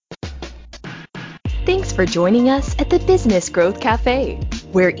Thanks for joining us at the Business Growth Cafe,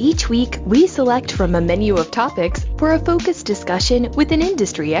 where each week we select from a menu of topics for a focused discussion with an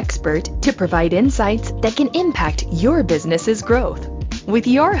industry expert to provide insights that can impact your business's growth. With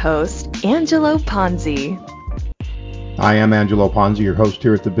your host, Angelo Ponzi. I am Angelo Ponzi, your host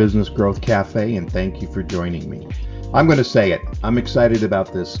here at the Business Growth Cafe, and thank you for joining me. I'm going to say it. I'm excited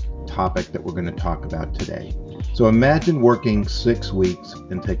about this topic that we're going to talk about today. So imagine working 6 weeks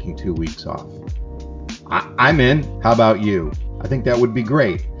and taking 2 weeks off. I'm in. How about you? I think that would be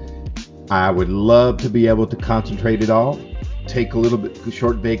great. I would love to be able to concentrate it all, take a little bit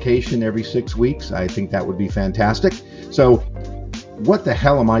short vacation every 6 weeks. I think that would be fantastic. So what the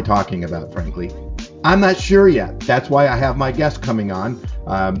hell am I talking about, frankly? I'm not sure yet. That's why I have my guest coming on,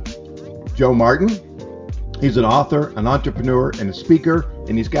 Joe Martin. He's an author, an entrepreneur, and a speaker,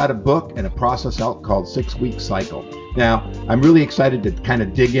 and he's got a book and a process out called 6 Week Cycle. Now, I'm really excited to kind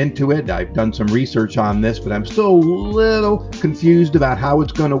of dig into it. I've done some research on this, but I'm still a little confused about how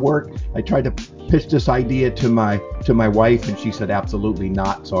it's going to work. I tried to pitch this idea to my wife, and she said absolutely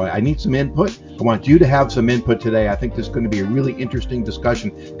not. So I need some input. I want you to have some input today. I think this is going to be a really interesting discussion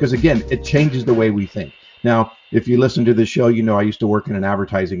because, again, it changes the way we think. Now, if you listen to the show, you know I used to work in an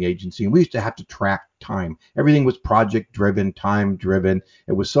advertising agency, and we used to have to track time. Everything was project-driven, time-driven.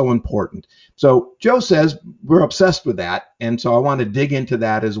 It was so important. So Joe says we're obsessed with that, and so I want to dig into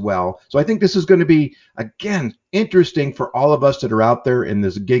that as well. So I think this is going to be, again, interesting for all of us that are out there in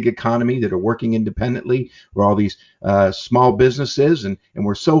this gig economy that are working independently. We're all these small businesses, and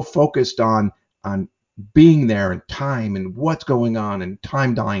we're so focused on being there and time and what's going on and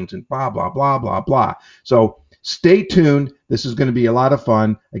timelines and blah, blah, blah, blah, blah. So stay tuned. This is going to be a lot of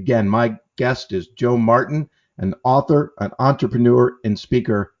fun. Again, my guest is Joe Martin, an author, an entrepreneur and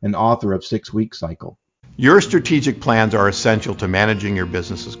speaker, and author of 6 Week Cycle. Your strategic plans are essential to managing your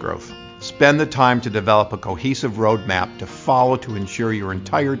business's growth. Spend the time to develop a cohesive roadmap to follow to ensure your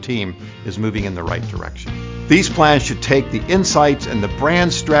entire team is moving in the right direction. These plans should take the insights and the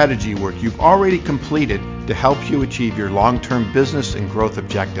brand strategy work you've already completed to help you achieve your long-term business and growth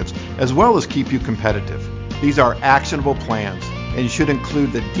objectives, as well as keep you competitive. These are actionable plans and should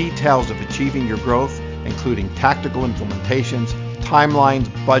include the details of achieving your growth, including tactical implementations, timelines,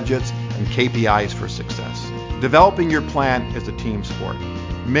 budgets, and KPIs for success. Developing your plan is a team sport.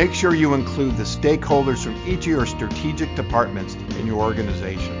 Make sure you include the stakeholders from each of your strategic departments in your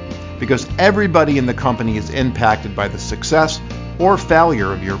organization, because everybody in the company is impacted by the success or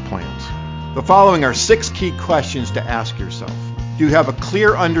failure of your plans. The following are 6 key questions to ask yourself. Do you have a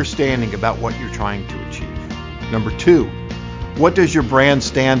clear understanding about what you're trying to achieve? Number 2, what does your brand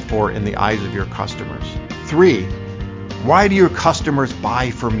stand for in the eyes of your customers? 3, why do your customers buy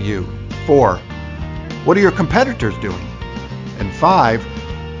from you? 4, what are your competitors doing? And 5,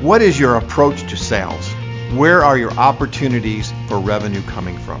 what is your approach to sales? Where are your opportunities for revenue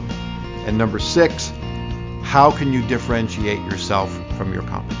coming from? And number 6, how can you differentiate yourself from your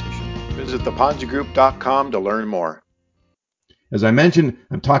competition? Visit theponzigroup.com to learn more. As I mentioned,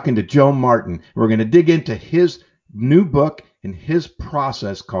 I'm talking to Joe Martin. We're going to dig into his new book and his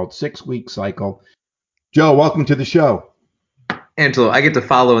process called 6 Week Cycle. Joe, welcome to the show. Angelo, I get to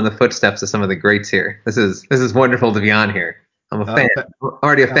follow in the footsteps of some of the greats here. This is wonderful to be on here. I'm a fan. I'm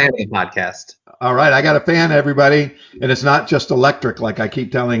already a fan of the podcast. All right, I got a fan, everybody, and it's not just electric like I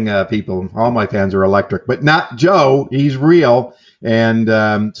keep telling people. All my fans are electric, but not Joe. He's real,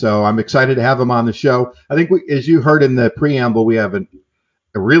 and so I'm excited to have him on the show. I think, as you heard in the preamble, we have a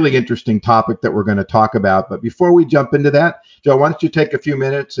really interesting topic that we're going to talk about. But before we jump into that, Joe, why don't you take a few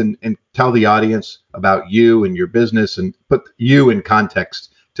minutes and tell the audience about you and your business and put you in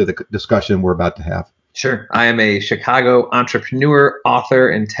context to the discussion we're about to have. Sure. I am a Chicago entrepreneur, author,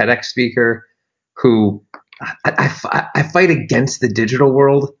 and TEDx speaker who I fight against the digital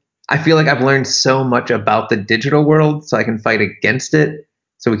world. I feel like I've learned so much about the digital world, so I can fight against it,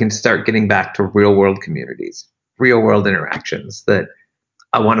 so we can start getting back to real world communities, real world interactions. That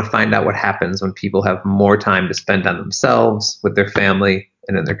I want to find out what happens when people have more time to spend on themselves, with their family,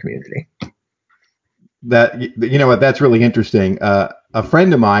 and in their community. That, you know what, that's really interesting. A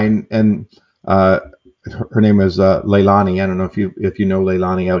friend of mine, and her name is Leilani. I don't know if you know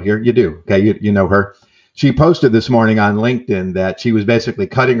Leilani out here. You do. Okay, you know her. She posted this morning on LinkedIn that she was basically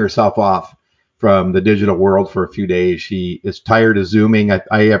cutting herself off from the digital world for a few days. She is tired of Zooming.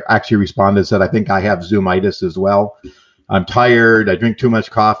 I actually responded and said, I think I have Zoomitis as well. I'm tired. I drink too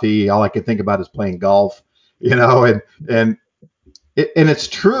much coffee. All I can think about is playing golf, and it's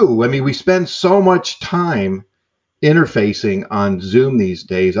true. I mean, we spend so much time interfacing on Zoom these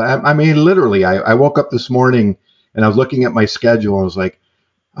days. I mean, literally, I woke up this morning and I was looking at my schedule and I was like,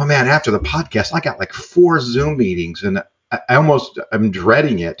 oh man, after the podcast, I got like 4 Zoom meetings, and I'm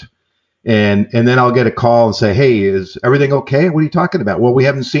dreading it. And then I'll get a call and say, hey, is everything okay? What are you talking about? Well, we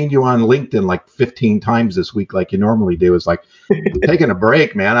haven't seen you on LinkedIn like 15 times this week like you normally do. It's like taking a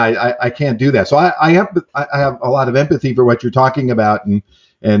break, man. I can't do that. So I have a lot of empathy for what you're talking about,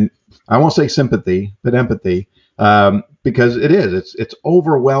 and I won't say sympathy, but empathy, because it's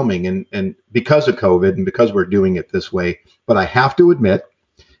overwhelming, and because of COVID and because we're doing it this way. But I have to admit,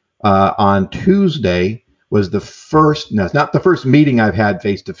 on Tuesday was the first, no, it's not the first meeting I've had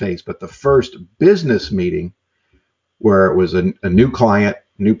face to face, but the first business meeting where it was a new client,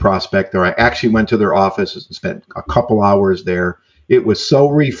 new prospect, or I actually went to their office and spent a couple hours there. It was so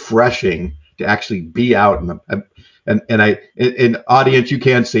refreshing to actually be out and I, in audience, you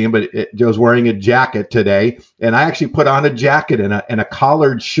can't see him, but Joe's wearing a jacket today, and I actually put on a jacket and a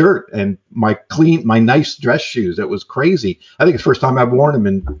collared shirt and my nice dress shoes. It was crazy. I think it's the first time I've worn them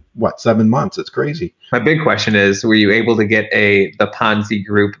in 7 months. It's crazy. My big question is, were you able to get the Ponzi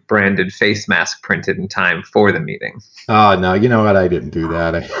Group branded face mask printed in time for the meeting? Oh, no, you know what? I didn't do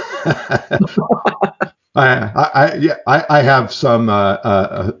that. I have some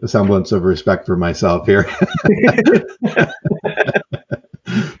semblance of respect for myself here.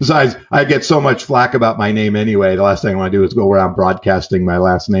 Besides, I get so much flack about my name anyway. The last thing I want to do is go around broadcasting my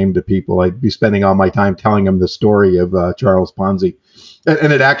last name to people. I'd be spending all my time telling them the story of Charles Ponzi.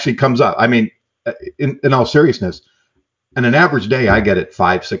 And it actually comes up. I mean, in all seriousness, in an average day, I get it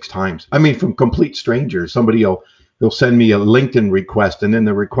 5-6 times. I mean, from complete strangers. Somebody will send me a LinkedIn request, and in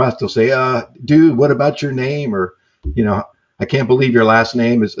the request they'll say, dude, what about your name? Or, I can't believe your last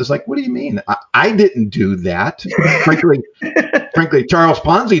name is. It's like, what do you mean? I didn't do that. Frankly, Charles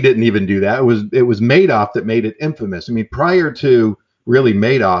Ponzi didn't even do that. It was Madoff that made it infamous. I mean, prior to really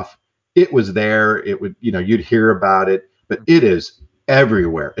Madoff, it was there. It would, you'd hear about it, but it is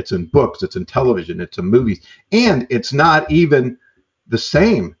everywhere. It's in books, it's in television, it's in movies, and it's not even the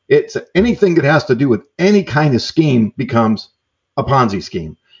same. It's anything that has to do with any kind of scheme becomes a Ponzi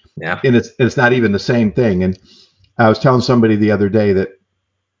scheme. Yeah. And it's not even the same thing. And I was telling somebody the other day that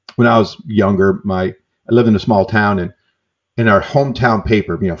when I was younger, I lived in a small town, and in our hometown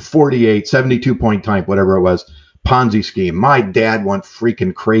paper, 48, 72 point type, whatever it was, Ponzi scheme. My dad went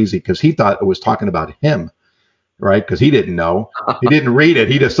freaking crazy because he thought it was talking about him, right? Because he didn't know. He didn't read it.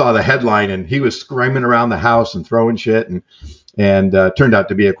 He just saw the headline, and he was screaming around the house and throwing shit. And turned out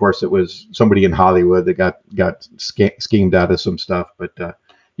to be, of course, it was somebody in Hollywood that got schemed out of some stuff. But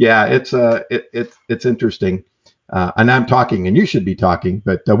yeah, it's interesting. And I'm talking, and you should be talking.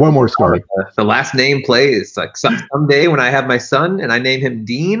 But one more story. The last name plays. Like someday when I have my son and I name him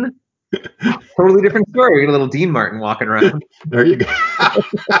Dean, totally different story. We get a little Dean Martin walking around. There you go.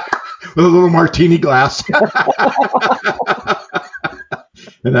 With a little martini glass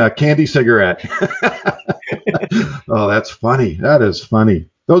and a candy cigarette. Oh, that's funny. That is funny.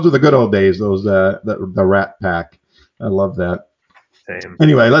 Those are the good old days. Those the Rat Pack. I love that. Same.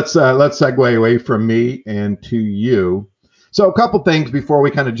 Anyway, let's segue away from me and to you. So a couple things before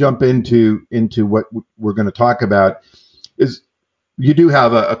we kind of jump into what we're going to talk about is you do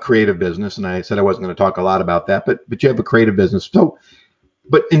have a creative business, and I said I wasn't going to talk a lot about that, but you have a creative business. So,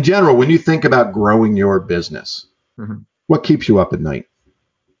 but in general, when you think about growing your business, what keeps you up at night?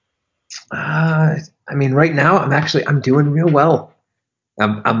 I mean, right now I'm doing real well.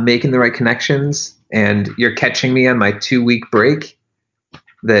 I'm making the right connections, and you're catching me on my 2-week break.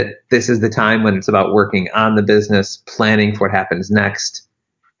 That this is the time when it's about working on the business, planning for what happens next,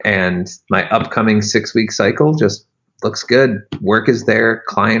 and my upcoming 6-week cycle just looks good. Work is there,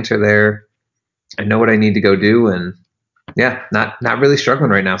 clients are there. I know what I need to go do, and yeah, not really struggling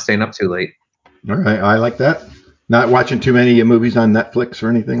right now, staying up too late. All right, I like that. Not watching too many movies on Netflix or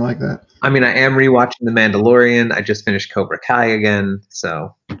anything like that. I mean, I am rewatching The Mandalorian. I just finished Cobra Kai again,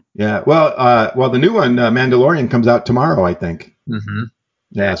 so yeah. Well, the new one, Mandalorian, comes out tomorrow, I think. Mm-hmm.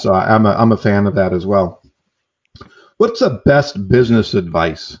 Yeah, so I'm a fan of that as well. What's the best business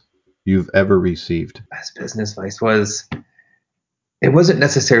advice you've ever received? Best business advice it wasn't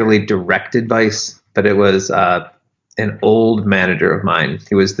necessarily direct advice, but it was an old manager of mine.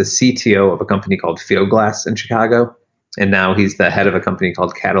 He was the CTO of a company called Fieldglass in Chicago, and now he's the head of a company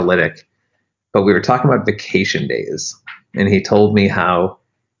called Catalytic. But we were talking about vacation days, and he told me how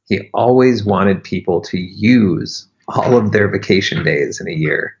he always wanted people to use all of their vacation days in a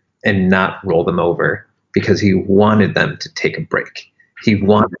year and not roll them over, because he wanted them to take a break. He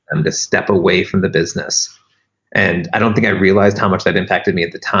wanted them to step away from the business. And I don't think I realized how much that impacted me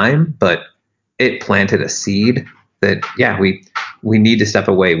at the time, but it planted a seed that, yeah, we need to step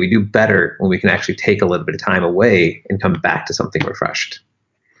away. We do better when we can actually take a little bit of time away and come back to something refreshed.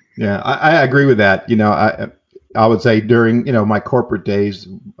 Yeah, I agree with that. I would say during, my corporate days,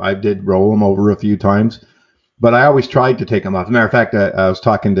 I did roll them over a few times, but I always tried to take them off. As a matter of fact, I was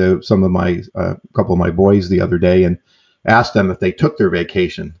talking to some of my, couple of my boys the other day and asked them if they took their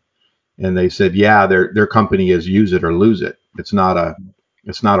vacation. And they said, yeah, their company is use it or lose it. It's not a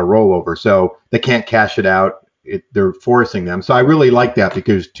rollover. So they can't cash it out. They're forcing them. So I really like that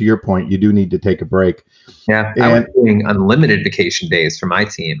because to your point, you do need to take a break. Yeah, I was And doing unlimited vacation days for my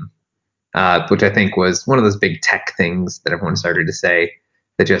team, which I think was one of those big tech things that everyone started to say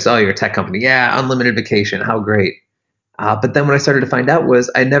that just, oh, you're a tech company. Yeah, unlimited vacation. How great. But then what I started to find out was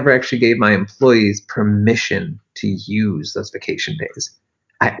I never actually gave my employees permission to use those vacation days.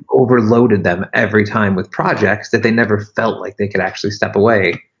 I overloaded them every time with projects that they never felt like they could actually step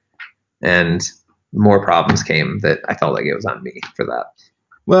away. And more problems came that I felt like it was on me for that.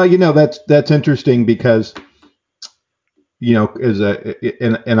 well, that's interesting because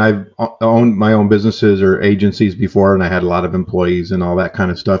and I've owned my own businesses or agencies before, and I had a lot of employees and all that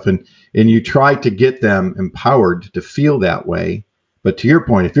kind of stuff, and you try to get them empowered to feel that way. But to your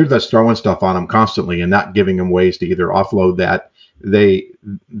point, if you're just throwing stuff on them constantly and not giving them ways to either offload that,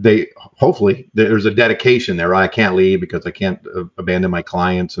 they hopefully there's a dedication there. I can't leave because I can't abandon my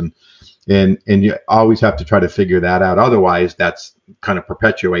clients, and you always have to try to figure that out. Otherwise, that's kind of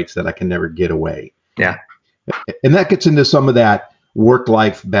perpetuates that I can never get away. Yeah. And that gets into some of that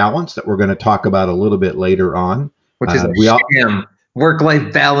work-life balance that we're going to talk about a little bit later on. Which is a sham.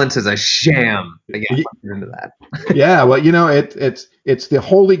 Work-life balance is a sham. Again, into that. Yeah, well, it's the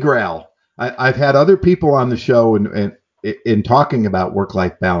holy grail. I've had other people on the show and in talking about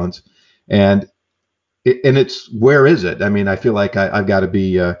work-life balance, and it's where is it? I mean, I feel like I've got to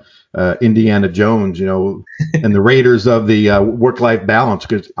be Indiana Jones, and the Raiders of the work-life balance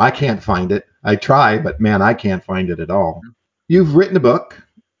because I can't find it. I try, but man, I can't find it at all. You've written a book.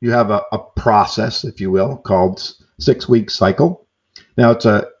 You have a process, if you will, called 6-Week Cycle. Now it's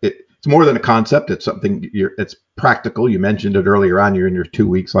more than a concept. It's something it's practical. You mentioned it earlier on. You're in your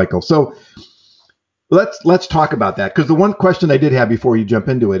 2-week cycle. So let's talk about that because the one question I did have before you jump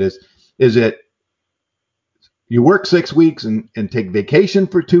into it is it you work 6 weeks and take vacation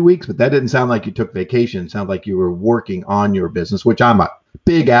for 2 weeks, but that didn't sound like you took vacation. It sounded like you were working on your business, which I'm a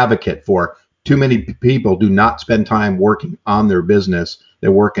big advocate for. Too many people do not spend time working on their business.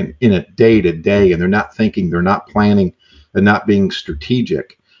 They're working in it day to day, and they're not thinking, they're not planning, they're not being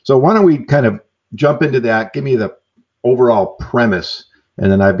strategic. So why don't we kind of jump into that? Give me the overall premise,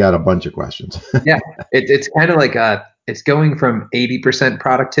 and then I've got a bunch of questions. Yeah, it's kind of like it's going from 80%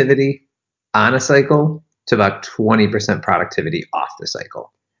 productivity on a cycle to about 20% productivity off the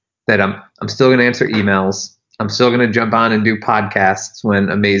cycle. That I'm still going to answer emails. I'm still going to jump on and do podcasts when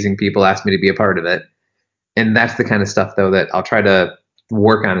amazing people ask me to be a part of it. And that's the kind of stuff, though, that I'll try to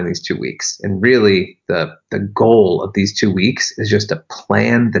work on in these 2 weeks. And really, the goal of these 2 weeks is just to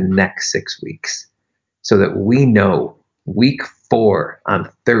plan the next 6 weeks so that we know week 4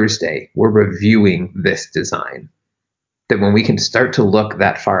 on Thursday, we're reviewing this design. That when we can start to look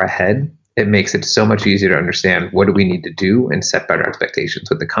that far ahead, it makes it so much easier to understand what do we need to do and set better expectations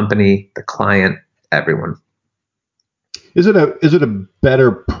with the company, the client, everyone. Is it a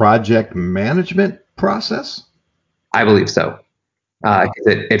better project management process? I believe so.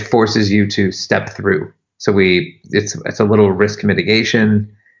 It forces you to step through. So it's a little risk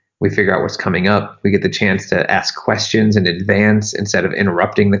mitigation. We figure out what's coming up. We get the chance to ask questions in advance instead of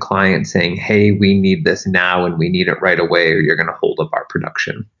interrupting the client saying, hey, we need this now and we need it right away or you're going to hold up our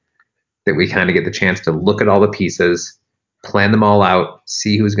production. That we kind of get the chance to look at all the pieces, plan them all out,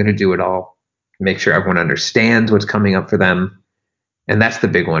 see who's going to do it all, make sure everyone understands what's coming up for them. And that's the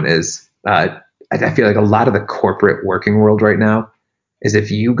big one is I feel like a lot of the corporate working world right now is if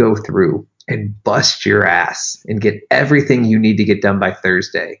you go through and bust your ass and get everything you need to get done by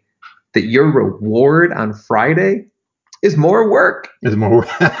Thursday, that your reward on Friday is more work. It's more.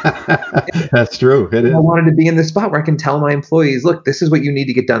 That's true. It is. I wanted to be in the spot where I can tell my employees, look, this is what you need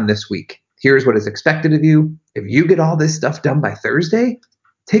to get done this week. Here's what is expected of you. If you get all this stuff done by Thursday,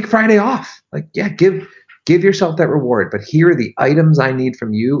 take Friday off. Like, yeah, give yourself that reward. But here are the items I need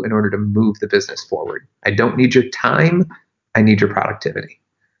from you in order to move the business forward. I don't need your time. I need your productivity.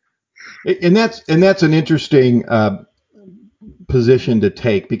 And that's an interesting position to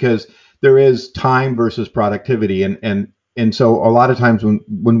take because there is time versus productivity, and so a lot of times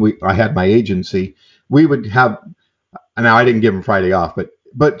when I had my agency, we would have. Now I didn't give them Friday off,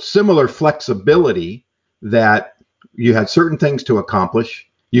 but similar flexibility that you had certain things to accomplish.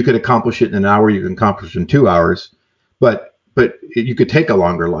 You could accomplish it in an hour. You can accomplish it in 2 hours, but but you could take a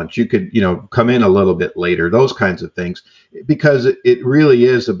longer lunch. You could, come in a little bit later, those kinds of things, because it really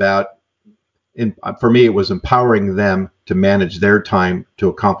is about, for me, it was empowering them to manage their time to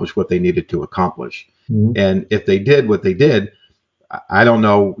accomplish what they needed to accomplish. Mm-hmm. And if they did what they did, I don't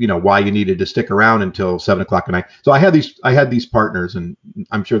know, why you needed to stick around until 7:00 at night. So I had these partners, and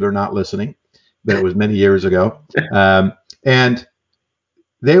I'm sure they're not listening, but it was many years ago. And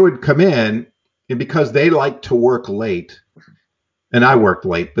they would come in, and because they like to work late, and I worked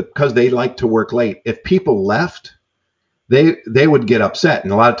late, but because they like to work late, if people left, they would get upset.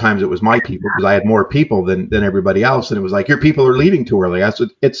 And a lot of times it was my people, because I had more people than everybody else. And it was like, your people are leaving too early. I said,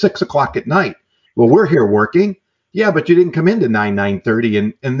 it's 6:00 at night. Well, we're here working. Yeah, but you didn't come in to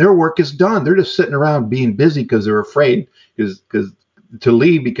 9:30, and their work is done. They're just sitting around being busy because they're afraid because to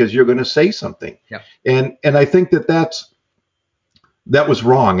leave because you're going to say something. Yep. And I think that was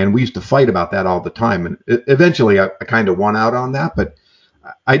wrong. And we used to fight about that all the time. And eventually I kind of won out on that, but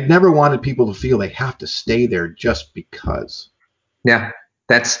I never wanted people to feel they have to stay there just because. Yeah,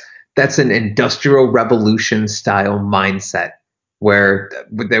 that's an industrial revolution style mindset, where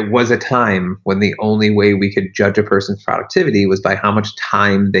there was a time when the only way we could judge a person's productivity was by how much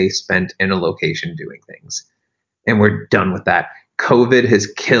time they spent in a location doing things. And we're done with that. COVID has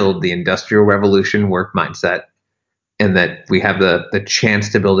killed the industrial revolution work mindset, and that we have the chance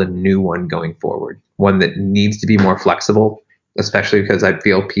to build a new one going forward, one that needs to be more flexible, especially because I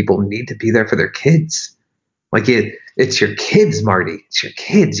feel people need to be there for their kids. Like it's your kids, Marty. It's your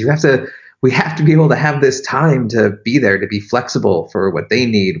kids. We have to be able to have this time to be there, to be flexible for what they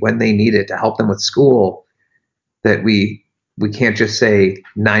need, when they need it, to help them with school. That we can't just say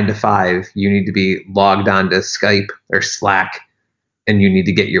 9 to 5, you need to be logged on to Skype or Slack, and you need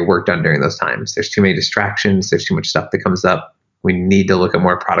to get your work done during those times. There's too many distractions. There's too much stuff that comes up. We need to look at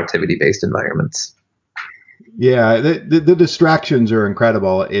more productivity-based environments. Yeah, the distractions are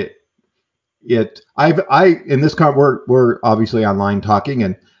incredible. We're obviously online talking,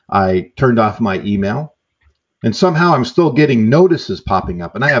 and I turned off my email, and somehow I'm still getting notices popping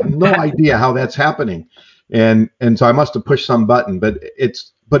up, and I have no idea how that's happening. And so I must have pushed some button, but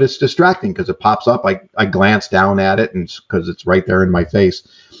it's distracting because it pops up. I glance down at it, and because it's right there in my face.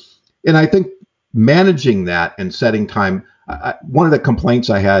 And I think managing that and setting time, one of the complaints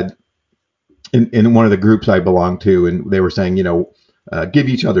I had in one of the groups I belong to, and they were saying, give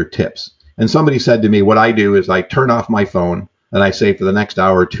each other tips. And somebody said to me, what I do is I turn off my phone and I say, for the next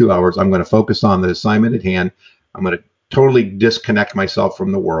hour or 2 hours, I'm going to focus on the assignment at hand. I'm going to totally disconnect myself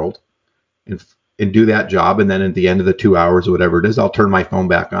from the world and do that job. And then at the end of the 2 hours or whatever it is, I'll turn my phone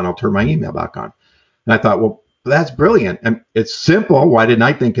back on. I'll turn my email back on. And I thought, well, that's brilliant. And it's simple. Why didn't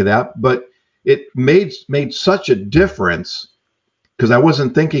I think of that? But it made such a difference because I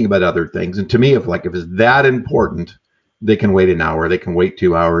wasn't thinking about other things. And to me, if it's that important, they can wait an hour, they can wait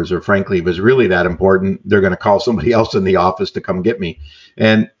 2 hours, or frankly, if it's really that important, they're going to call somebody else in the office to come get me.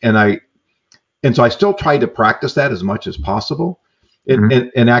 And so I still try to practice that as much as possible.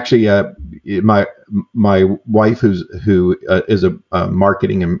 And actually, my wife, who is a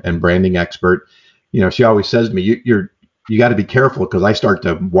marketing and branding expert, she always says to me, you got to be careful, because I start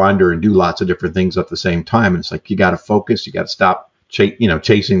to wander and do lots of different things at the same time. And it's like, you got to focus, you got to stop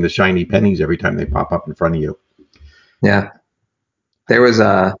chasing the shiny pennies every time they pop up in front of you. Yeah. There was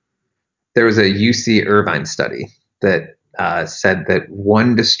a UC Irvine study that said that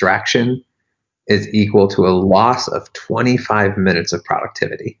one distraction is equal to a loss of 25 minutes of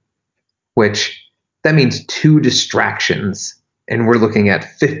productivity, which that means 2 distractions, and we're looking at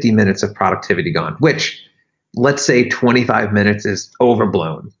 50 minutes of productivity gone, which, let's say 25 minutes is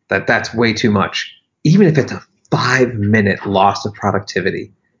overblown. That's way too much. Even if it's a 5-minute loss of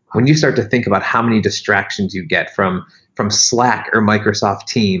productivity, when you start to think about how many distractions you get from Slack or Microsoft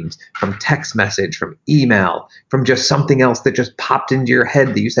Teams, from text message, from email, from just something else that just popped into your head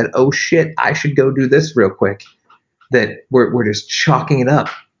that you said, oh shit, I should go do this real quick, that we're just chalking it up.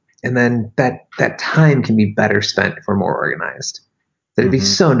 And then that time can be better spent if we're more organized. That it'd be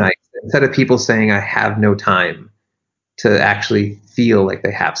so nice, instead of people saying I have no time, to actually feel like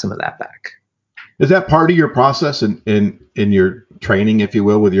they have some of that back. Is that part of your process in your training, if you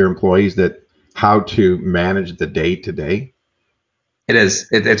will, with your employees, that how to manage the day to day? It is.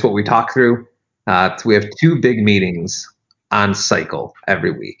 It's what we talk through. We have 2 big meetings on cycle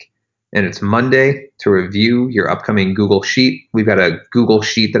every week. And it's Monday to review your upcoming Google Sheet. We've got a Google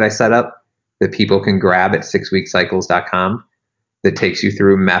Sheet that I set up that people can grab at 6weekcycles.com that takes you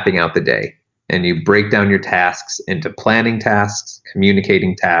through mapping out the day. And you break down your tasks into planning tasks,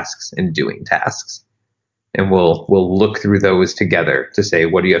 communicating tasks, and doing tasks. And we'll look through those together to say,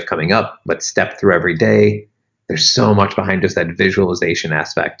 what do you have coming up? Let's step through every day. there's so much behind just that visualization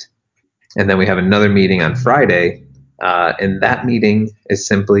aspect. And then we have another meeting on Friday, and that meeting is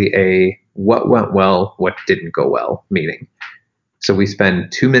simply a what went well, what didn't go well meeting. So we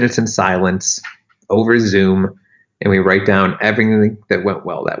spend 2 minutes in silence over Zoom, and we write down everything that went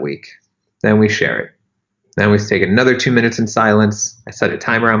well that week. Then we share it. Then we take another 2 minutes in silence. I set a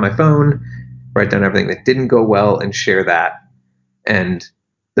timer on my phone, write down everything that didn't go well, and share that. And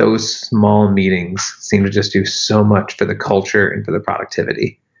those small meetings seem to just do so much for the culture and for the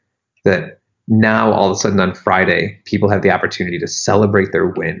productivity that now all of a sudden on Friday, people have the opportunity to celebrate their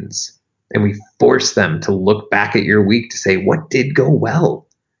wins. And we force them to look back at your week to say, what did go well?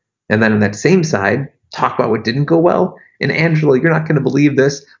 And then on that same side, talk about what didn't go well. And Angela, you're not going to believe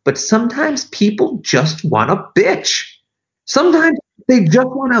this, but sometimes people just want to bitch. Sometimes they just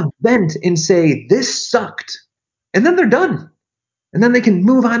want to vent and say, this sucked. And then they're done. And then they can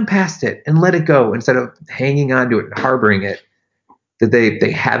move on past it and let it go instead of hanging on to it and harboring it. That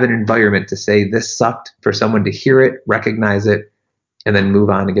they have an environment to say this sucked, for someone to hear it, recognize it, and then move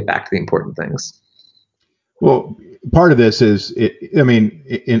on and get back to the important things. Well, part of this is, in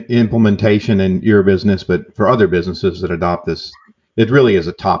implementation in your business, but for other businesses that adopt this, it really is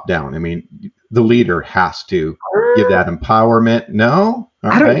a top down. I mean, the leader has to give that empowerment. No? All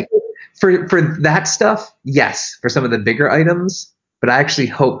right. For that stuff, yes, for some of the bigger items, but I actually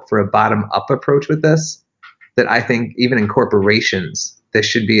hope for a bottom up approach with this, that I think even in corporations, this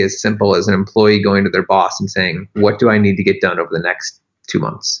should be as simple as an employee going to their boss and saying, what do I need to get done over the next 2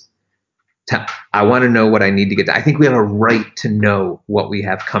 months? I want to know what I need to get done. I think we have a right to know what we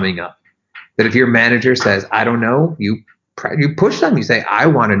have coming up. That if your manager says, I don't know, you push them. You say, I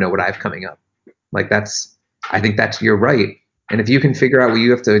want to know what I have coming up. Like I think that's your right. And if you can figure out what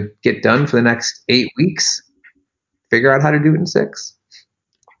you have to get done for the next 8 weeks, figure out how to do it in 6.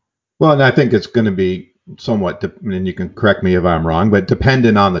 Well, and I think it's going to be somewhat, and you can correct me if I'm wrong, but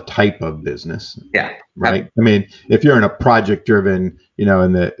dependent on the type of business. Yeah. Right. I mean, if you're in a project driven,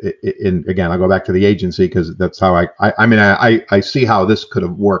 again, I'll go back to the agency because that's how I see how this could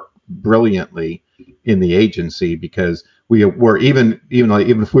have worked brilliantly in the agency, because we were even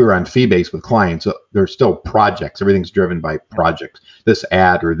if we were on fee based with clients, there's still projects. Everything's driven by projects. This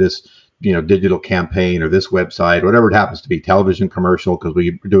ad or this digital campaign or this website, whatever it happens to be, television commercial, because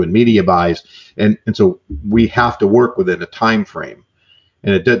we're doing media buys, and so we have to work within a time frame,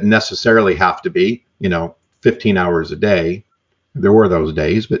 and it doesn't necessarily have to be 15 hours a day. There were those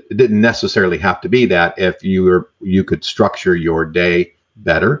days, but it didn't necessarily have to be that. If you could structure your day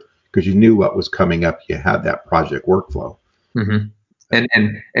better because you knew what was coming up, you had that project workflow. Mm-hmm.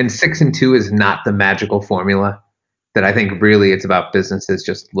 And 6 and 2 is not the magical formula. That I think really it's about businesses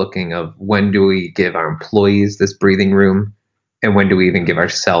just looking of when do we give our employees this breathing room, and when do we even give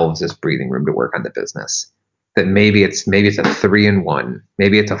ourselves this breathing room to work on the business. That maybe it's a 3 and 1,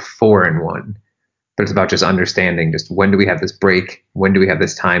 maybe it's a 4 and 1, but it's about just understanding just when do we have this break, when do we have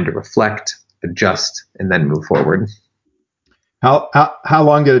this time to reflect, adjust, and then move forward. How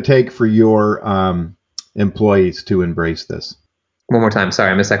long did it take for your employees to embrace this? One more time,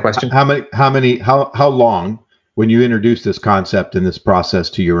 sorry, I missed that question. How long, when you introduced this concept and this process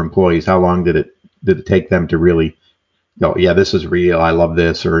to your employees, how long did it take them to really go, yeah, this is real, I love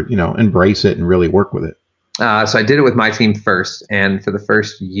this, or embrace it and really work with it? So I did it with my team first, and for the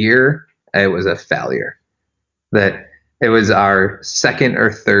first year, it was a failure. That it was our second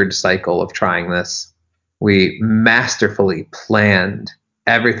or third cycle of trying this. We masterfully planned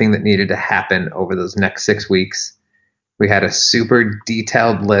everything that needed to happen over those next 6 weeks. We had a super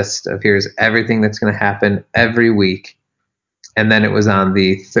detailed list of here's everything that's going to happen every week. And then it was on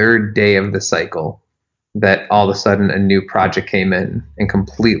the third day of the cycle that all of a sudden a new project came in and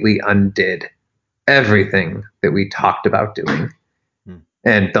completely undid everything that we talked about doing.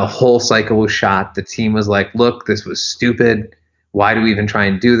 And the whole cycle was shot. The team was like, look, this was stupid. Why do we even try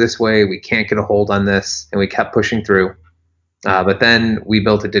and do this way? We can't get a hold on this. And we kept pushing through. But then we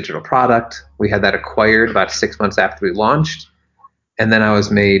built a digital product. We had that acquired about 6 months after we launched. And then I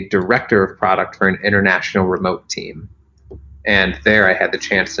was made director of product for an international remote team. And there I had the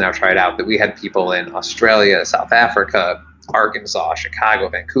chance to now try it out. That we had people in Australia, South Africa, Arkansas, Chicago,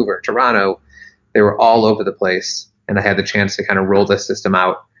 Vancouver, Toronto. They were all over the place. And I had the chance to kind of roll this system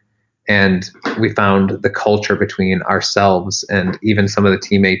out. And we found the culture between ourselves and even some of the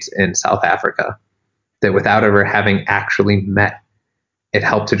teammates in South Africa that without ever having actually met, it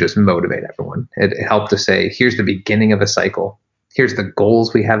helped to just motivate everyone. It helped to say, here's the beginning of a cycle. Here's the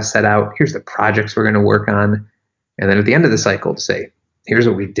goals we have set out. Here's the projects we're going to work on. And then at the end of the cycle to say, here's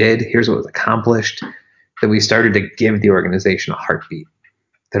what we did. Here's what was accomplished. That we started to give the organization a heartbeat.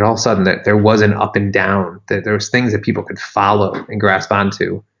 that all of a sudden there was an up and down, that there was things that people could follow and grasp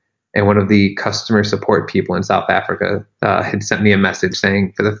onto. And one of the customer support people in South Africa had sent me a message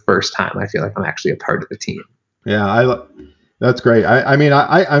saying, for the first time, I feel like I'm actually a part of the team. Yeah, that's great.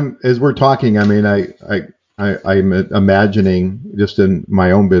 I'm as we're talking. I'm imagining just in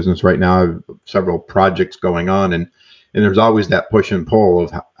my own business right now. I have several projects going on, and there's always that push and pull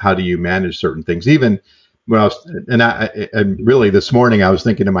of how do you manage certain things. Even when and really this morning I was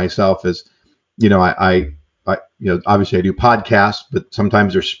thinking to myself as, obviously I do podcasts, but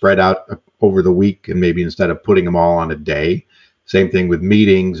sometimes they're spread out over the week, and maybe instead of putting them all on a day. Same thing with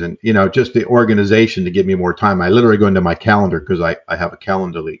meetings and, just the organization to give me more time. I literally go into my calendar because I have a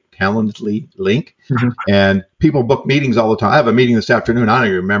Calendly link, and people book meetings all the time. I have a meeting this afternoon. I don't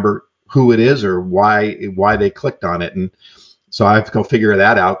even remember who it is or why they clicked on it. And so I have to go figure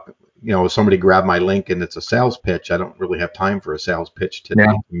that out. Somebody grabbed my link and it's a sales pitch. I don't really have time for a sales pitch today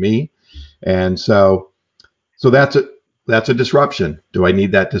to me. And so that's a disruption. Do I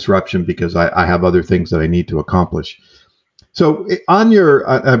need that disruption because I have other things that I need to accomplish? So on your,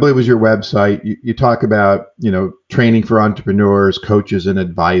 I believe it was your website, you talk about, training for entrepreneurs, coaches and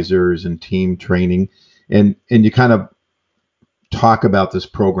advisors and team training. And you kind of talk about this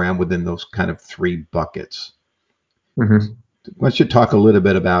program within those kind of three buckets. Mm-hmm. Why don't you talk a little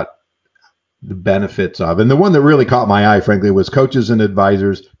bit about the benefits of, and the one that really caught my eye, frankly, was coaches and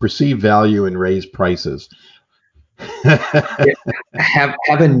advisors perceive value and raise prices. Have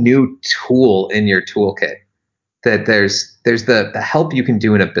a new tool in your toolkit. That there's the help you can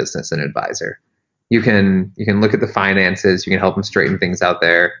do in a business, an advisor. You can look at the finances, you can help them straighten things out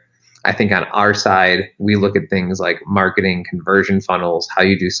there. I think on our side, we look at things like marketing, conversion funnels, how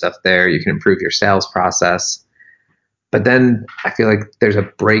you do stuff there. You can improve your sales process. But then I feel like there's a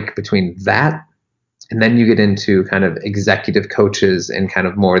break between that, and then you get into kind of executive coaches and kind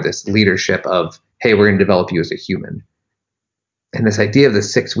of more this leadership of, hey, we're going to develop you as a human. And this idea of the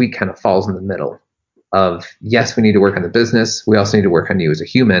 6 week kind of falls in the middle of, yes, we need to work on the business. We also need to work on you as a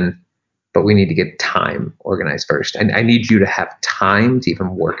human, but we need to get time organized first. And I need you to have time to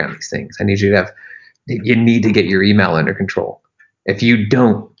even work on these things. I need you to you need to get your email under control. If you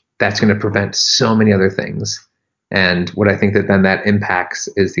don't, that's going to prevent so many other things. And what I think that impacts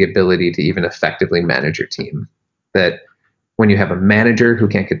is the ability to even effectively manage your team. That when you have a manager who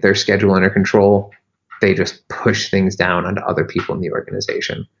can't get their schedule under control, they just push things down onto other people in the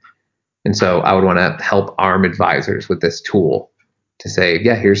organization. And so I would want to help arm advisors with this tool to say,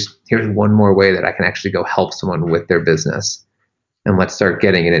 yeah, here's one more way that I can actually go help someone with their business. And let's start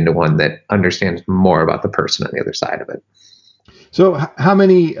getting it into one that understands more about the person on the other side of it. So how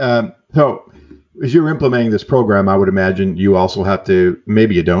many, so as you're implementing this program, I would imagine you also have to,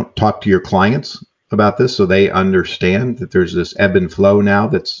 maybe you don't, talk to your clients about this so they understand that there's this ebb and flow now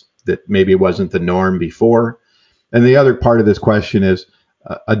that maybe wasn't the norm before. And the other part of this question is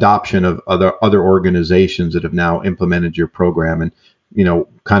adoption of other organizations that have now implemented your program and,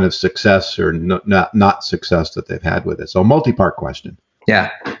 kind of success or not success that they've had with it. So a multi-part question. Yeah.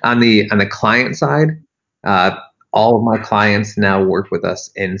 On the client side, all of my clients now work with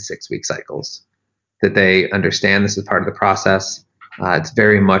us in 6 week cycles, that they understand this is part of the process. It's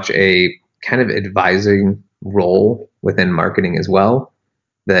very much a kind of advising role within marketing as well,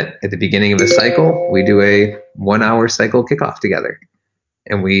 that at the beginning of the cycle, we do a 1 hour cycle kickoff together.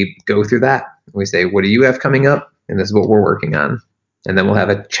 And we go through that. We say, what do you have coming up? And this is what we're working on. And then we'll have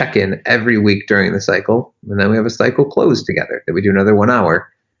a check-in every week during the cycle. And then we have a cycle close together that we do another 1 hour.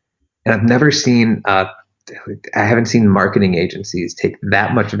 And I've never seen, I haven't seen marketing agencies take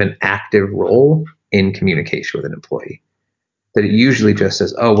that much of an active role in communication with an employee. That it usually just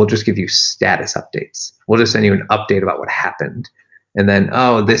says, oh, we'll just give you status updates. We'll just send you an update about what happened. And then,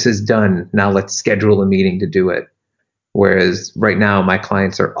 oh, this is done. Now let's schedule a meeting to do it. Whereas right now, my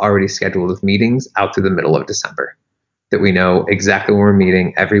clients are already scheduled with meetings out to the middle of December, that we know exactly when we're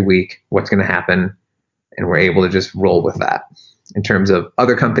meeting every week, what's going to happen, and we're able to just roll with that. In terms of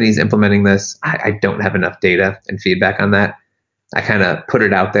other companies implementing this, I don't have enough data and feedback on that. I kind of put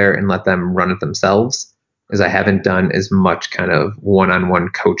it out there and let them run it themselves, as I haven't done as much kind of one-on-one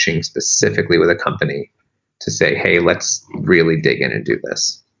coaching specifically with a company to say, hey, let's really dig in and do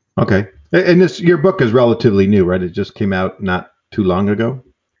this. Okay. And your book is relatively new, right? It just came out not too long ago?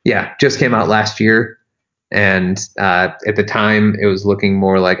 Yeah, just came out last year. And at the time, it was looking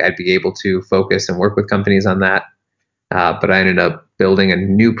more like I'd be able to focus and work with companies on that. But I ended up building a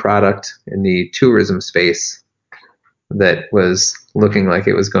new product in the tourism space that was looking like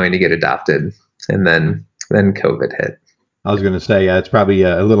it was going to get adopted. And then COVID hit. I was going to say, it's probably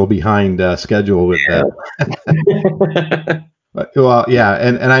a little behind schedule with that. Well, yeah,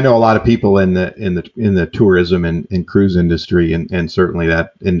 and I know a lot of people in the tourism and cruise industry, and certainly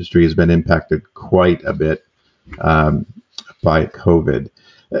that industry has been impacted quite a bit um, by COVID.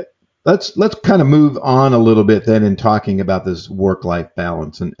 Uh, let's kind of move on a little bit then in talking about this work-life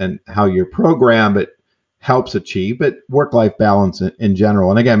balance and how your program it helps achieve, but work-life balance in general.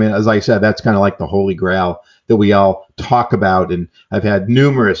 And again, I mean, as I said, that's kind of like the holy grail that we all talk about. And I've had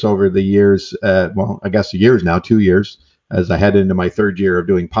numerous over the years, well, I guess years now, 2 years, as I head into my third year of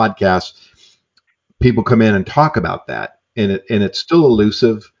doing podcasts, people come in and talk about that, and it's still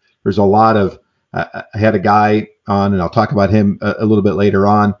elusive. There's a lot of I had a guy on, and I'll talk about him a little bit later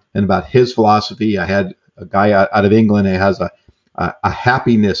on, and about his philosophy. I had a guy out of England who has a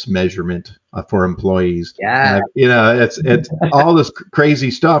happiness measurement for employees. Yeah. It's all this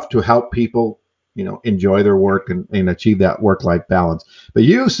crazy stuff to help people, enjoy their work and achieve that work-life balance. But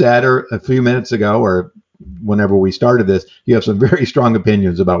you said a few minutes ago, or whenever we started this, you have some very strong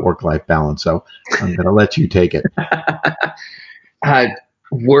opinions about work-life balance. So I'm going to let you take it.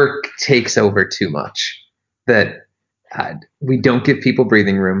 Work takes over too much. That we don't give people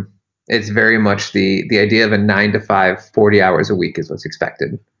breathing room. It's very much the idea of a 9 to 5, 40 hours a week is what's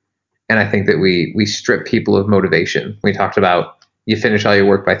expected. And I think that we strip people of motivation. We talked about you finish all your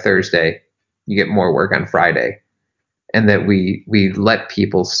work by Thursday, you get more work on Friday, and that we let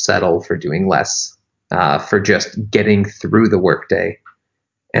people settle for doing less, for just getting through the workday.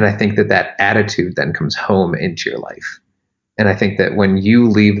 And I think that attitude then comes home into your life. And I think that when you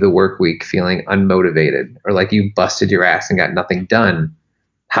leave the work week feeling unmotivated or like you busted your ass and got nothing done,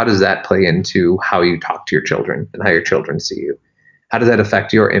 how does that play into how you talk to your children and how your children see you? How does that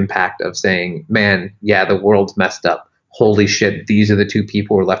affect your impact of saying, man, yeah, the world's messed up. Holy shit, these are the two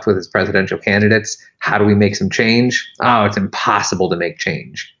people we're left with as presidential candidates. How do we make some change? Oh, it's impossible to make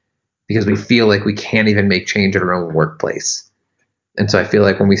change because we feel like we can't even make change in our own workplace. And so I feel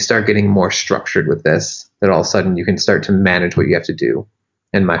like when we start getting more structured with this, that all of a sudden you can start to manage what you have to do.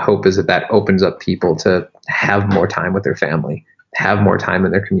 And my hope is that opens up people to have more time with their family, have more time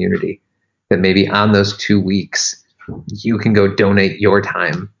in their community, that maybe on those 2 weeks, you can go donate your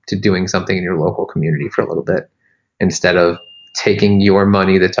time to doing something in your local community for a little bit instead of taking your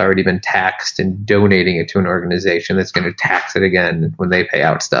money that's already been taxed and donating it to an organization that's going to tax it again when they pay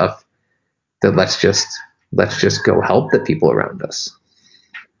out stuff. That let's just go help the people around us.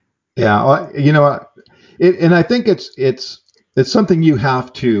 Yeah, and I think it's something you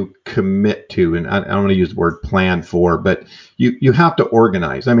have to commit to, and I don't want to use the word plan for, but you have to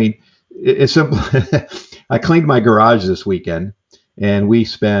organize. I mean, it's simple. I cleaned my garage this weekend, and we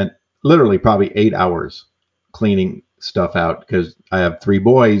spent literally probably 8 hours cleaning stuff out because I have 3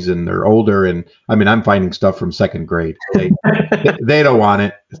 boys and they're older, and I mean I'm finding stuff from second grade. They don't want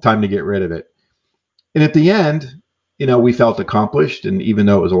it. It's time to get rid of it. And at the end, we felt accomplished. And even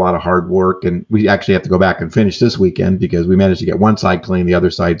though it was a lot of hard work, and we actually have to go back and finish this weekend because we managed to get one side clean, the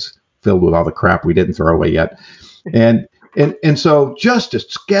other side's filled with all the crap we didn't throw away yet. And so just to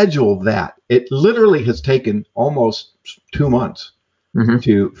schedule that, it literally has taken almost 2 months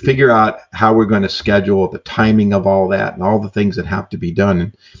to figure out how we're going to schedule the timing of all that and all the things that have to be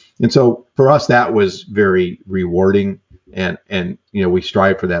done. And so for us, that was very rewarding. And we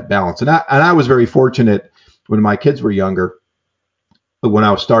strive for that balance. And I was very fortunate when my kids were younger. When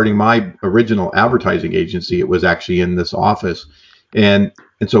I was starting my original advertising agency, it was actually in this office, and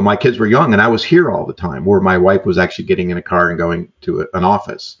so my kids were young, and I was here all the time. Where my wife was actually getting in a car and going to an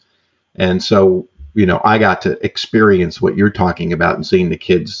office, and so I got to experience what you're talking about and seeing the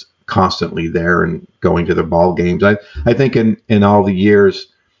kids constantly there and going to the ball games. I think in all the years,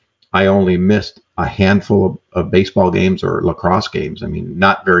 I only missed a handful of baseball games or lacrosse games. I mean,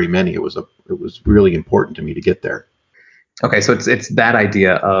 not very many. It was really important to me to get there. Okay, so it's that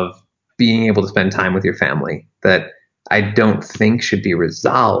idea of being able to spend time with your family that I don't think should be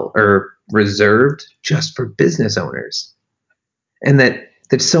reserved just for business owners. And that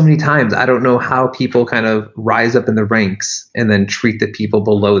so many times I don't know how people kind of rise up in the ranks and then treat the people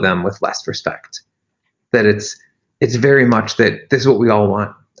below them with less respect. That it's very much that this is what we all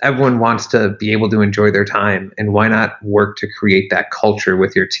want. Everyone wants to be able to enjoy their time, and why not work to create that culture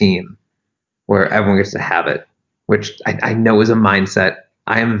with your team where everyone gets to have it, which I know is a mindset.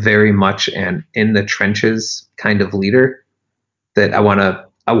 I am very much an in the trenches kind of leader, that I want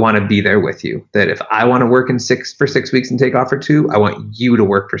to be there with you. That if I want to work for 6 weeks and take off for 2, I want you to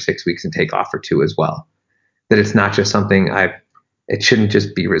work for 6 weeks and take off for 2 as well. That it's not just something it shouldn't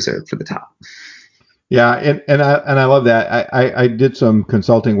just be reserved for the top. Yeah, and I love that. I did some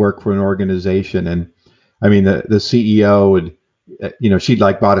consulting work for an organization, and I mean the CEO would, she'd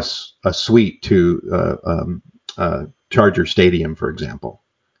like bought a suite to Charger Stadium, for example.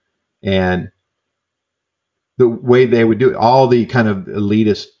 And the way they would do it, all the kind of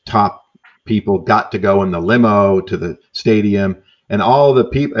elitist top people got to go in the limo to the stadium, and all the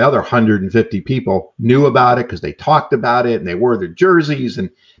people, the other 150 people, knew about it because they talked about it and they wore their jerseys and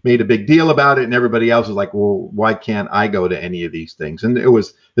made a big deal about it. And everybody else was like, well, why can't I go to any of these things? And it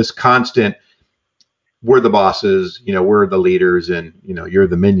was this constant, we're the bosses, we're the leaders, and you're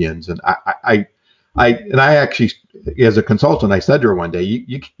the minions. And I actually, as a consultant, I said to her one day,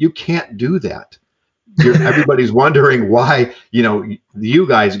 you can't do that. Everybody's wondering why, you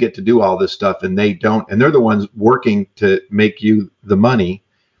guys get to do all this stuff and they don't, and they're the ones working to make you the money,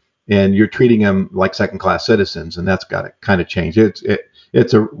 and you're treating them like second-class citizens, and that's got to kind of change.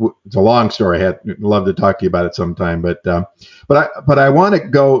 It's a long story. I'd love to talk to you about it sometime, but I want to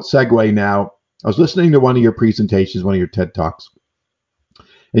segue now. I was listening to one of your presentations, one of your TED Talks,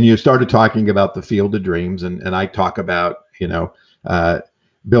 and you started talking about the field of dreams, and I talk about,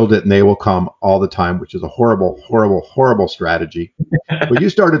 build it and they will come all the time, which is a horrible, horrible, horrible strategy. But you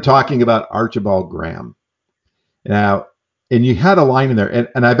started talking about Archibald Graham. Now, and you had a line in there,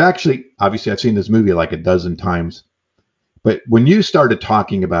 and obviously I've seen this movie like a dozen times, but when you started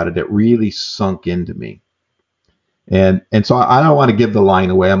talking about it, it really sunk into me. And so I don't want to give the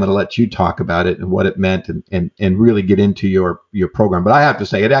line away. I'm going to let you talk about it and what it meant and really get into your program. But I have to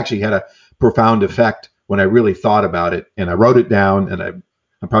say, it actually had a profound effect when I really thought about it, and I wrote it down, and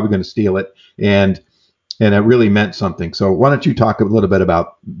I'm probably going to steal it, and it really meant something. So why don't you talk a little bit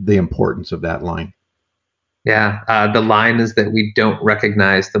about the importance of that line? Yeah, the line is that we don't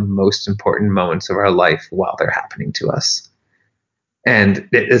recognize the most important moments of our life while they're happening to us. And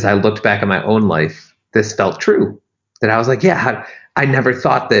as I looked back at my own life, this felt true. That I was like, yeah, I never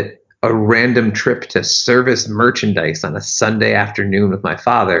thought that a random trip to service merchandise on a Sunday afternoon with my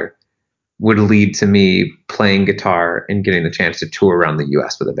father would lead to me playing guitar and getting the chance to tour around the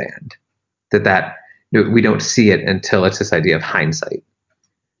US with a band. That we don't see it until it's this idea of hindsight.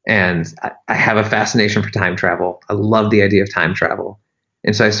 And I have a fascination for time travel. I love the idea of time travel.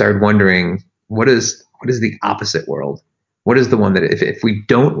 And so I started wondering, what is the opposite world? What is the one that if we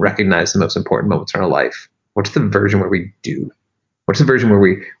don't recognize the most important moments in our life, what's the version where we do? What's the version where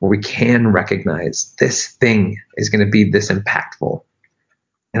we can recognize this thing is going to be this impactful?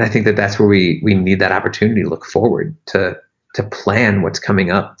 And I think that's where we need that opportunity to look forward, to plan what's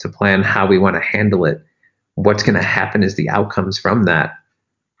coming up, to plan how we want to handle it, what's going to happen as the outcomes from that.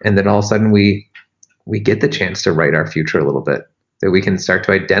 And then all of a sudden we get the chance to write our future a little bit, that we can start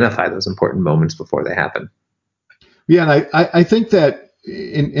to identify those important moments before they happen. Yeah, and I think that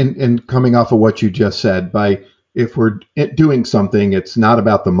in coming off of what you just said, if we're doing something, it's not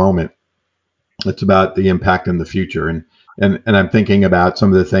about the moment, it's about the impact in the future. And I'm thinking about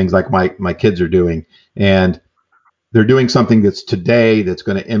some of the things like my kids are doing, and they're doing something that's today that's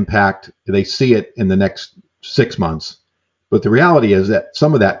going to impact. They see it in the next 6 months, but the reality is that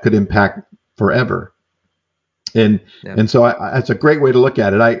some of that could impact forever. And so that's a great way to look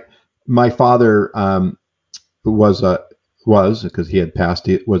at it. My father, who was because he had passed,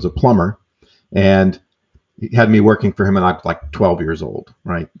 he was a plumber, and he had me working for him, and I was like 12 years old,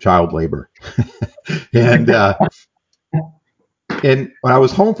 right? Child labor. And when I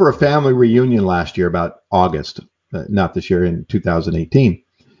was home for a family reunion last year, about August, not this year, in 2018.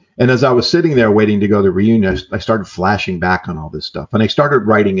 And as I was sitting there waiting to go to the reunion, I started flashing back on all this stuff, and I started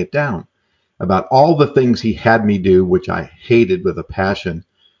writing it down about all the things he had me do, which I hated with a passion.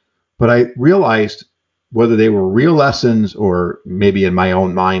 But I realized, whether they were real lessons or maybe in my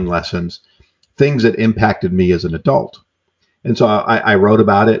own mind lessons, things that impacted me as an adult. And so I wrote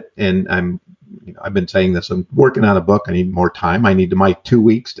about it, and I've been saying this, I'm working on a book. I need more time. I need my 2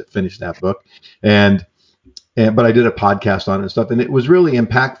 weeks to finish that book. But I did a podcast on it and stuff, and it was really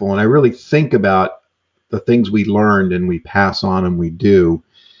impactful. And I really think about the things we learned and we pass on and we do.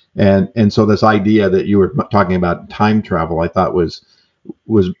 And so this idea that you were talking about time travel, I thought was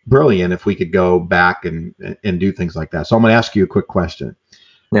brilliant if we could go back and do things like that. So I'm going to ask you a quick question.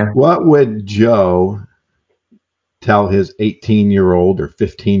 Yeah. What would Joe tell his 18-year-old or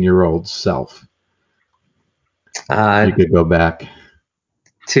 15-year-old self? You could go back.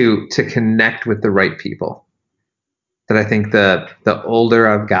 To connect with the right people. That I think the older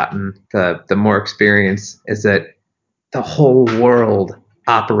I've gotten, the more experience is that the whole world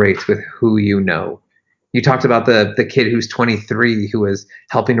operates with who you know. You talked about the kid who's 23 who is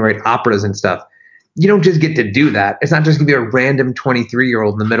helping to write operas and stuff. You don't just get to do that. It's not just going to be a random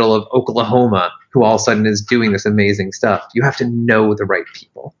 23-year-old in the middle of Oklahoma who all of a sudden is doing this amazing stuff. You have to know the right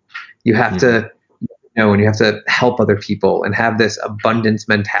people. You have to and you have to help other people and have this abundance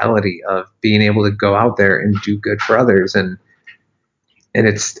mentality of being able to go out there and do good for others. And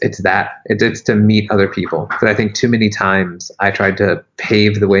it's to meet other people. But I think too many times I tried to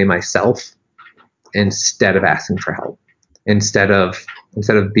pave the way myself instead of asking for help, instead of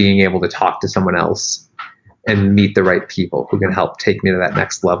being able to talk to someone else and meet the right people who can help take me to that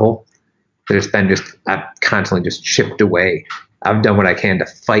next level. I've constantly just chipped away. I've done what I can to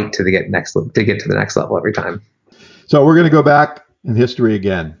fight to get to the next level every time. So we're going to go back in history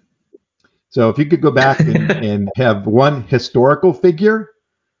again. So if you could go back and have one historical figure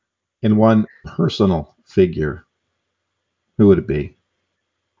and one personal figure, who would it be?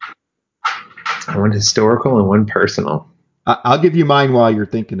 One historical and one personal. I'll give you mine while you're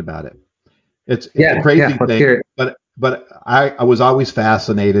thinking about it. It's a crazy thing, but I was always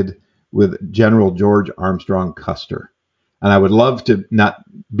fascinated with General George Armstrong Custer, and I would love to not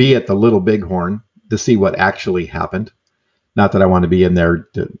be at the Little Bighorn to see what actually happened. Not that I want to be in there,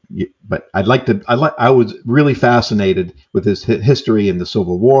 but I'd like to. I was really fascinated with his history in the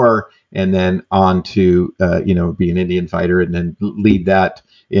Civil War, and then on to be an Indian fighter, and then lead that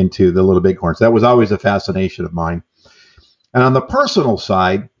into the Little Bighorn. So that was always a fascination of mine. And on the personal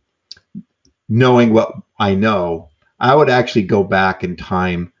side, knowing what I know, I would actually go back in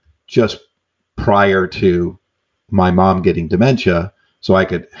time just prior to my mom getting dementia, so I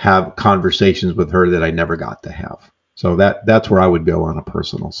could have conversations with her that I never got to have. So that's where I would go on a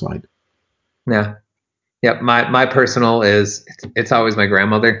personal side. Yeah. Yep. My personal is, it's always my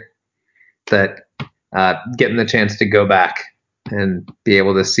grandmother, that getting the chance to go back and be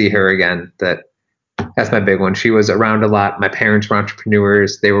able to see her again, that's my big one. She was around a lot. My parents were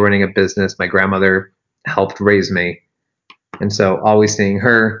entrepreneurs. They were running a business. My grandmother helped raise me. And so always seeing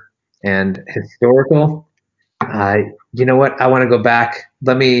her. And historical, you know what? I want to go back.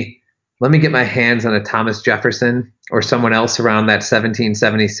 Let me get my hands on a Thomas Jefferson or someone else around that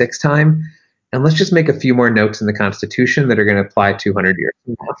 1776 time. And let's just make a few more notes in the Constitution that are going to apply 200 years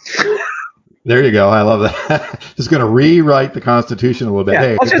from now. There you go. I love that. Just going to rewrite the Constitution a little bit. Yeah,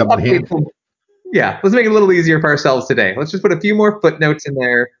 hey, let's make it a little easier for ourselves today. Let's just put a few more footnotes in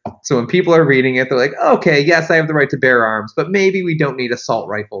there. So when people are reading it, they're like, okay, yes, I have the right to bear arms, but maybe we don't need assault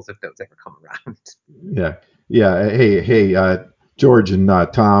rifles if those ever come around. Yeah. Yeah. Hey, George and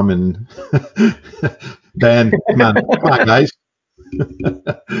Tom and Ben, come on, guys.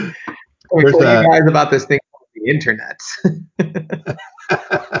 We're telling you guys about this thing called the internet.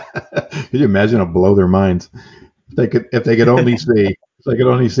 Could you imagine how blow their minds if they could only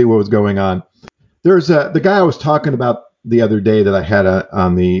see what was going on. There's the guy I was talking about the other day that I had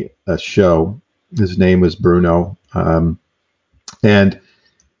on the show. His name was Bruno, and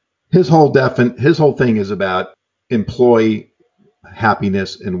his whole thing is about employee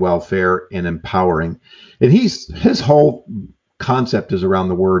happiness and welfare and empowering, and his whole concept is around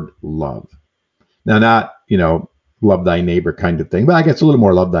the word love. Now, not love thy neighbor kind of thing, but I guess a little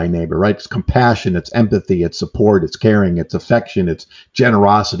more love thy neighbor, right? It's compassion, it's empathy, it's support, it's caring, it's affection, it's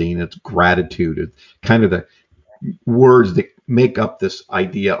generosity, and it's gratitude. It's kind of the words that make up this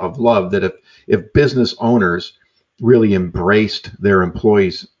idea of love, that if business owners really embraced their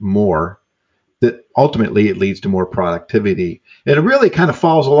employees more, that ultimately it leads to more productivity. And it really kind of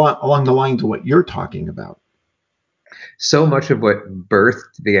falls along the lines of what you're talking about. So much of what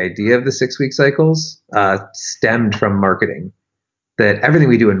birthed the idea of the 6-week cycles stemmed from marketing. That everything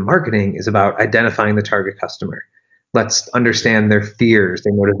we do in marketing is about identifying the target customer. Let's understand their fears,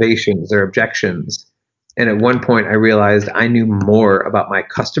 their motivations, their objections. And at one point, I realized I knew more about my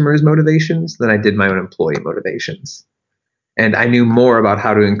customers' motivations than I did my own employee motivations. And I knew more about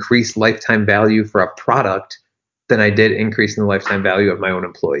how to increase lifetime value for a product than I did increasing the lifetime value of my own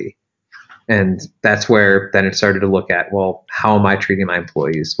employee. And that's where then it started to look at, well, how am I treating my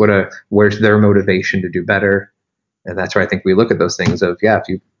employees? Where's their motivation to do better? And that's where I think we look at those things of, if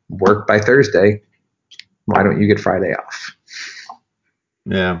you work by Thursday, why don't you get Friday off?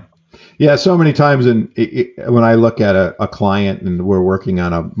 Yeah. Yeah. So many times when I look at a client and we're working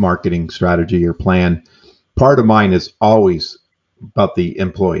on a marketing strategy or plan, part of mine is always about the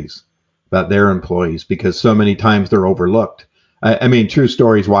employees, about their employees, because so many times they're overlooked. I mean, true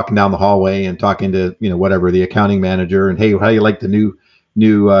stories, walking down the hallway and talking to, whatever, the accounting manager, and, hey, how do you like the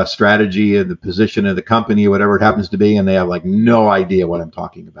new strategy of the position of the company, whatever it happens to be, and they have like no idea what I'm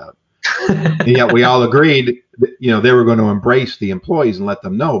talking about. And yet we all agreed that, they were going to embrace the employees and let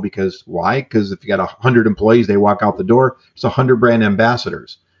them know, because why? Because if you got 100 employees, they walk out the door, it's 100 brand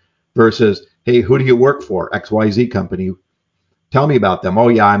ambassadors versus, hey, who do you work for? XYZ company. tell me about them. Oh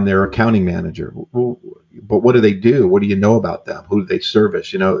yeah, I'm their accounting manager. Well, but what do they do? What do you know about them? Who do they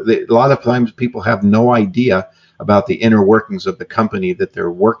service? A lot of times people have no idea about the inner workings of the company that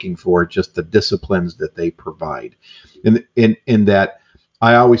they're working for, just the disciplines that they provide. In that,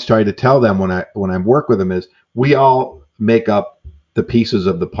 I always try to tell them when I work with them is we all make up the pieces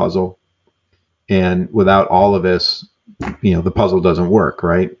of the puzzle, and without all of us, the puzzle doesn't work,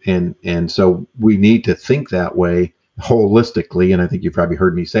 right? And so we need to think that way holistically. And I think you've probably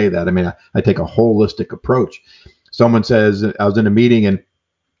heard me say that. I mean, I take a holistic approach. Someone says, I was in a meeting and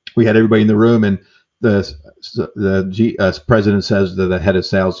we had everybody in the room, and the president says to the head of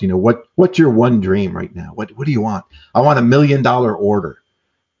sales, what's your one dream right now? What do you want? I want $1 million order.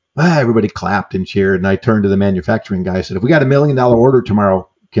 Everybody clapped and cheered. And I turned to the manufacturing guy and said, if we got $1 million order tomorrow,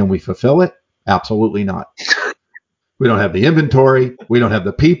 can we fulfill it? Absolutely not. We don't have the inventory. We don't have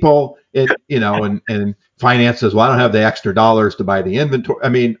the people. And finance says, well, I don't have the extra dollars to buy the inventory. I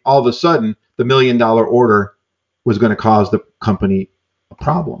mean, all of a sudden, the $1 million order was going to cause the company a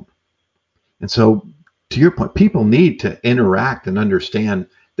problem. And so, to your point, people need to interact and understand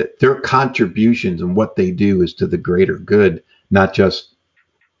that their contributions and what they do is to the greater good, not just,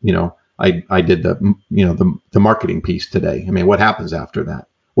 I did the marketing piece today. I mean, what happens after that?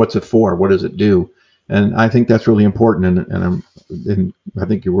 What's it for? What does it do? And I think that's really important. And I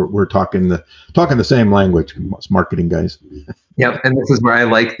think we're talking the same language, us marketing guys. Yep. And this is where I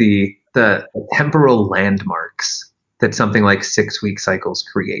like the temporal landmarks that something like 6-week cycles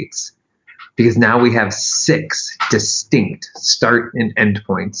creates, because now we have 6 distinct start and end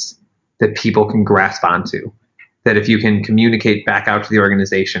points that people can grasp onto. That if you can communicate back out to the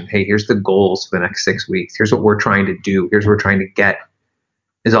organization, hey, here's the goals for the next 6 weeks. Here's what we're trying to do. Here's what we're trying to get.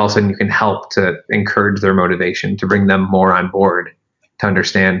 Is all of a sudden you can help to encourage their motivation, to bring them more on board, to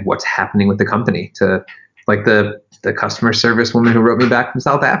understand what's happening with the company, to like the customer service woman who wrote me back from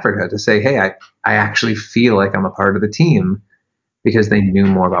South Africa to say, hey, I actually feel like I'm a part of the team because they knew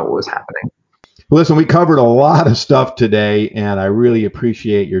more about what was happening. Listen, we covered a lot of stuff today, and I really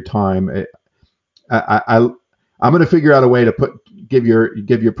appreciate your time. I'm going to figure out a way to give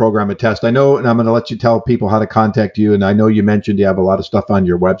your program a test. I know, and I'm going to let you tell people how to contact you. And I know you mentioned you have a lot of stuff on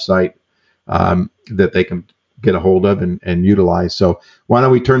your website that they can get a hold of and utilize. So why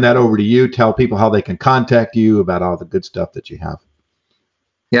don't we turn that over to you? Tell people how they can contact you about all the good stuff that you have.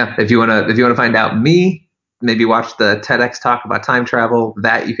 Yeah, if you want to find out me, maybe watch the TEDx talk about time travel.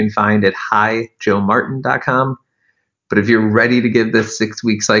 That you can find at hijoemartin.com. But if you're ready to give this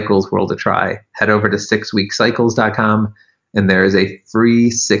 6-week cycles world a try, head over to 6weekcycles.com, and there is a free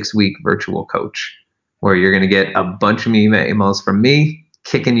 6-week virtual coach where you're going to get a bunch of emails from me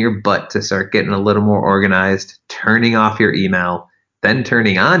kicking your butt to start getting a little more organized, turning off your email, then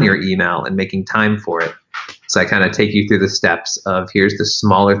turning on your email and making time for it. So I kind of take you through the steps of here's the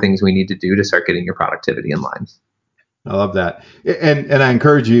smaller things we need to do to start getting your productivity in line. I love that. And I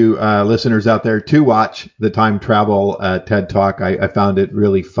encourage you listeners out there to watch the time travel TED Talk. I found it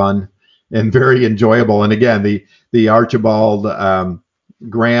really fun and very enjoyable. And again, the Archibald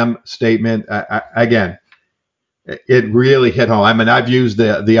Graham statement, again, it really hit home. I mean, I've used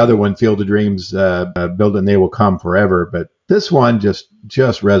the other one, Field of Dreams, Build and They Will Come Forever, but this one just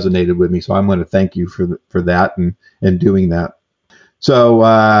resonated with me. So I'm going to thank you for that and doing that. So,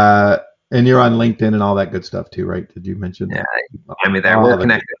 and you're on LinkedIn and all that good stuff too, right? Did you mention that? Yeah, I mean, we're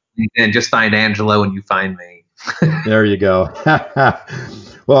connected. And just find Angelo and you find me. There you go.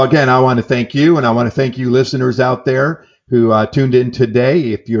 Well, again, I want to thank you, and I want to thank you listeners out there who tuned in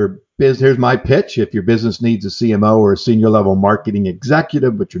today. Here's my pitch. If your business needs a CMO or a senior level marketing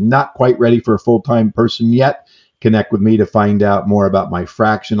executive, but you're not quite ready for a full-time person yet, connect with me to find out more about my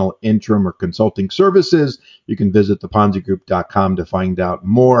fractional, interim, or consulting services. You can visit theponzigroup.com to find out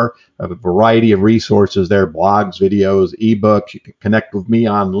more. I have a variety of resources there, blogs, videos, ebooks. You can connect with me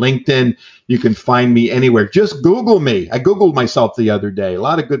on LinkedIn. You can find me anywhere. Just Google me. I Googled myself the other day. A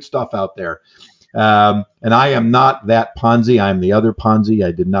lot of good stuff out there. And I am not that Ponzi. I am the other Ponzi.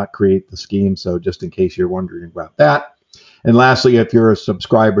 I did not create the scheme. So just in case you're wondering about that. And lastly, if you're a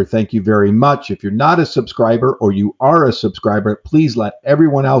subscriber, thank you very much. If you're not a subscriber or you are a subscriber, please let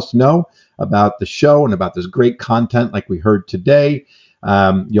everyone else know about the show and about this great content like we heard today.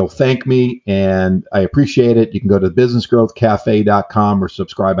 You'll thank me, and I appreciate it. You can go to businessgrowthcafe.com or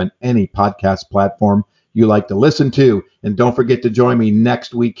subscribe on any podcast platform you like to listen to. And don't forget to join me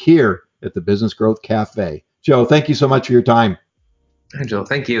next week here at the Business Growth Cafe. Joe, thank you so much for your time. Angelo,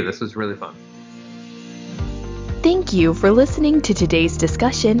 thank you. This was really fun. Thank you for listening to today's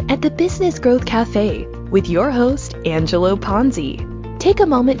discussion at the Business Growth Cafe with your host, Angelo Ponzi. Take a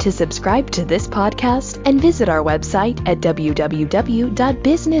moment to subscribe to this podcast and visit our website at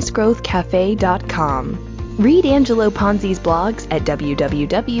www.businessgrowthcafe.com. Read Angelo Ponzi's blogs at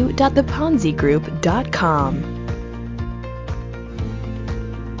www.theponzigroup.com.